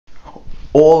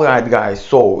Alright guys,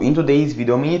 so in today's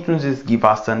video Mini-Toons give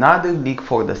us another leak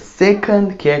for the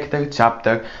second character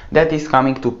chapter that is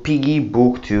coming to Piggy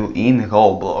Book 2 in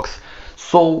Roblox.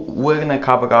 So we're gonna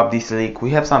cover up this leak. We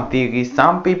have some theories,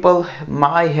 some people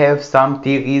might have some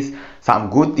theories, some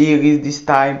good theories this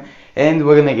time, and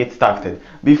we're gonna get started.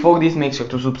 Before this, make sure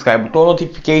to subscribe with all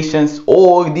notifications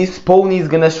or this pony is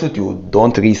gonna shoot you.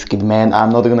 Don't risk it, man.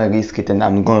 I'm not gonna risk it and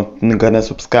I'm gonna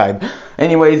subscribe.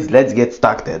 Anyways, let's get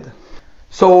started.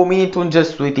 So Mini-Toon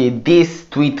just tweeted this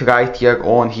tweet right here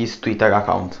on his Twitter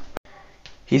account.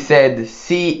 He said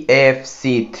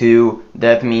CFC2,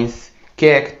 that means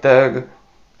character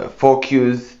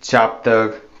focus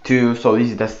chapter 2. So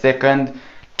this is the second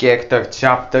character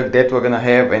chapter that we're gonna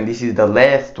have, and this is the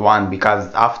last one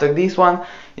because after this one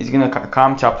is gonna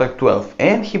come chapter 12.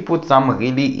 And he put some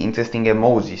really interesting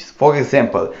emojis. For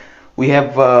example, we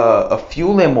have a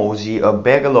fuel emoji, a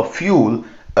barrel of fuel,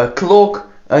 a clock,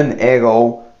 an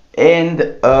arrow, and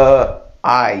a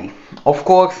eye. Of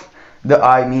course, the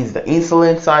eye means the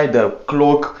insolent side. The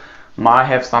clock might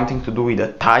have something to do with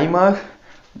the timer.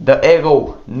 The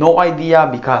arrow, no idea,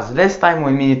 because last time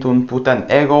when Mini-Toon put an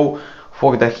arrow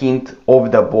for the hint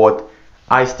of the bot,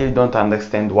 I still don't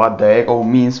understand what the arrow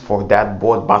means for that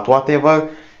bot, but whatever.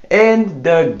 And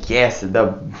the gas,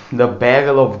 the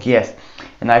barrel of gas,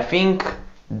 and I think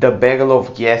the barrel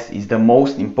of gas is the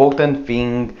most important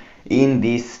thing in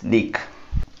this leak.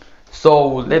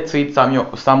 So let's read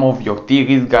some of your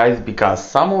theories, guys, because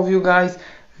some of you guys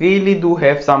really do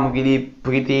have some really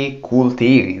pretty cool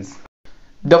theories.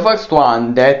 The first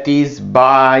one, that is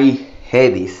by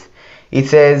Heist. It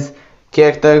says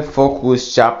character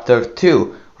focus chapter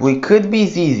 2. We could be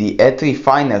ZZ at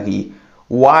refinery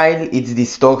while it's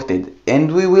distorted,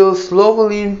 and we will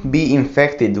slowly be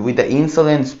infected with the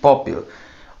insolence popule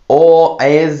or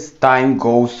as time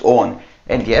goes on.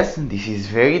 And yes, this is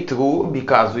very true,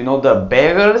 because we know the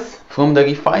barrels from the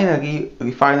refinery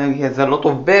has a lot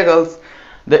of barrels.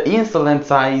 The insolent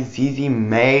side, ZZ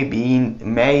might be in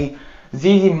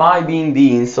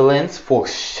the insolence for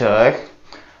sure.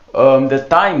 The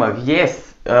timer,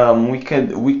 yes,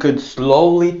 we could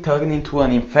slowly turn into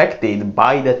an infected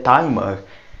by the timer,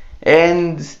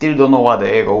 and still don't know what the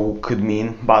arrow could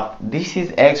mean, but this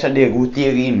is actually a good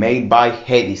theory made by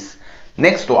Heist.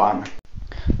 Next one.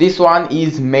 This one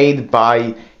is made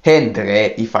by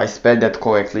Hendre, if I spelled that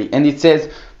correctly, and it says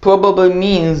probably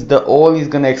means the oil is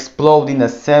gonna explode in a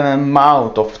certain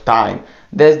amount of time.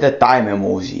 That's the time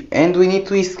emoji, and we need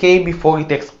to escape before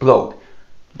it explodes.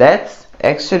 That's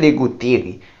actually a good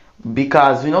theory,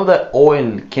 because we know that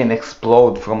oil can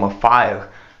explode from a fire.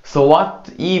 So what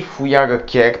if we are a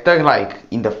character like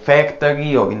in the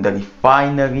factory or in the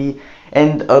refinery,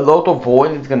 and a lot of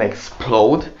oil is gonna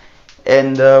explode,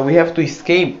 and we have to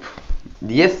escape?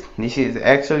 Yes, this is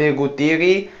actually a good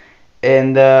theory,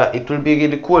 and it will be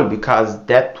really cool, because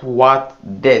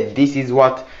this is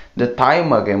what the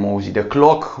timer emoji, the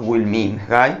clock, will mean,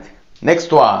 right?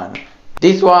 Next one.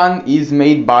 This one is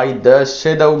made by the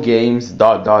Shadow Games ...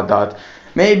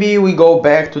 Maybe we go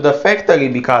back to the factory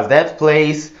because that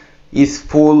place is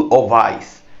full of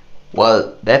ice.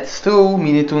 Well, that's true.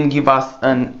 Mini-Toon give us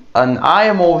an eye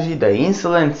emoji, the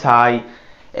insolent eye,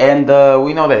 and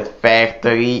we know that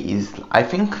factory is, I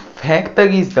think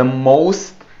factory is the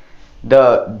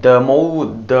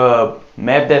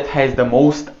map that has the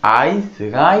most eyes,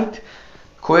 right?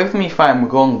 Correct me if I'm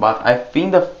wrong, but I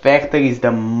think the factory is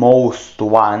the most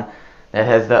one that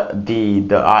has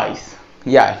the eyes.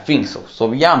 Yeah, I think so.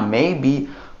 So yeah, maybe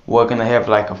we're gonna have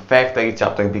like a factory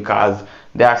chapter, because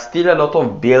there are still a lot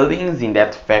of buildings in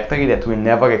that factory that we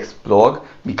never explore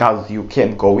because you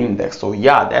can't go in there. So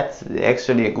yeah, that's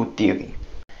actually a good theory.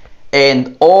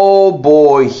 And oh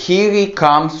boy, here it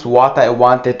comes what I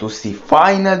wanted to see.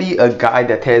 Finally, a guy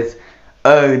that has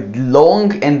a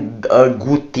long and a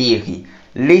good theory.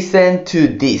 Listen to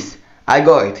this. I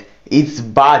got it. It's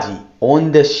Budgey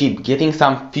on the ship getting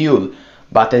some fuel,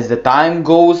 but as the time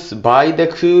goes by, the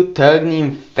crew turn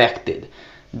infected.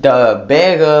 The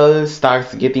barrel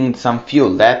starts getting some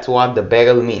fuel. That's what the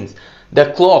barrel means.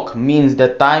 The clock means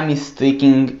the time is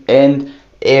ticking, and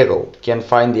arrow, can't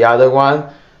find the other one,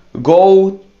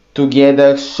 go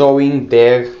together, showing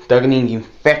they're turning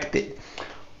infected.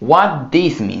 What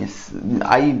this means,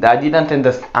 I didn't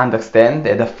understand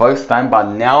at the first time,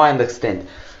 but now I understand.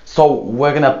 So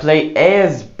we're gonna play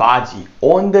as Budgey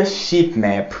on the ship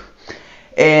map,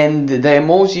 and the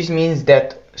emojis means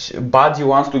that Budgey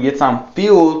wants to get some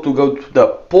fuel to go to the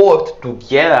port to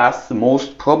get us,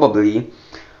 most probably,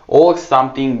 or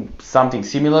something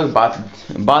similar, but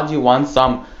Budgey wants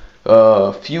some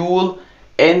fuel,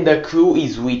 and the crew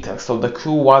is with her, so the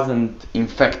crew wasn't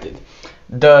infected.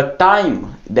 the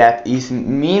time that is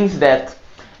means that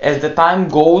as the time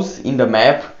goes in the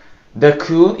map, the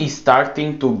crew is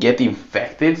starting to get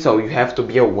infected, so you have to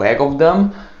be aware of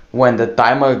them when the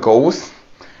timer goes.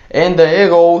 And the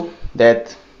arrow,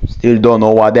 that still don't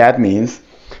know what that means.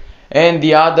 And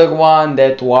the other one,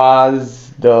 that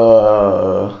was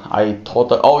the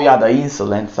the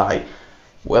insolent side.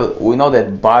 Well, we know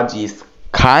that Budgey is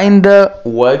kinda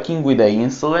working with the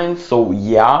insolent, so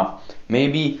yeah,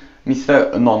 maybe not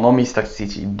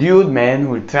Mr.Cheese, Dude Man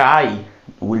will try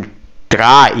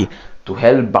to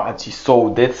help Budgey, so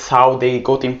that's how they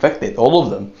got infected, all of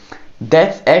them.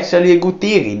 That's actually a good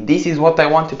theory. This is what I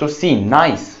wanted to see.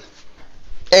 Nice.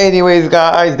 Anyways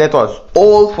guys, that was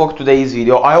all for today's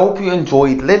video. I hope you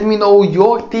enjoyed. Let me know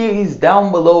your theories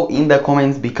down below in the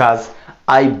comments, because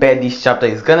I bet this chapter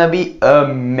is gonna be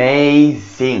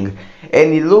amazing.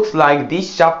 And it looks like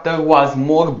this chapter was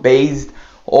more based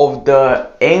of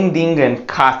the ending and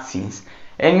cutscenes.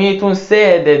 And Mitun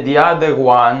said that the other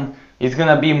one is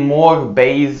gonna be more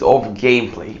based of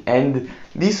gameplay. And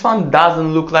this one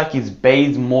doesn't look like it's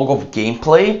based more of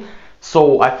gameplay.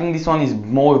 So I think this one is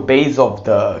more based of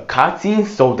the cutscenes.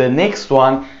 So the next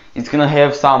one is gonna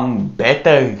have some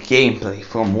better gameplay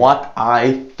from what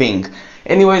I think.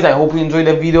 Anyways, I hope you enjoyed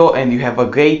the video and you have a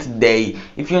great day.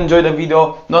 If you enjoyed the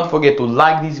video, don't forget to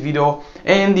like this video.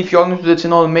 And if you are new to the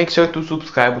channel, make sure to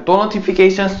subscribe with all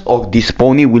notifications, or this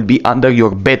pony will be under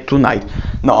your bed tonight.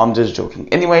 No, I'm just joking.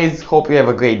 Anyways, hope you have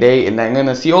a great day, and I'm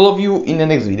gonna see all of you in the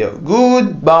next video.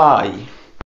 Goodbye.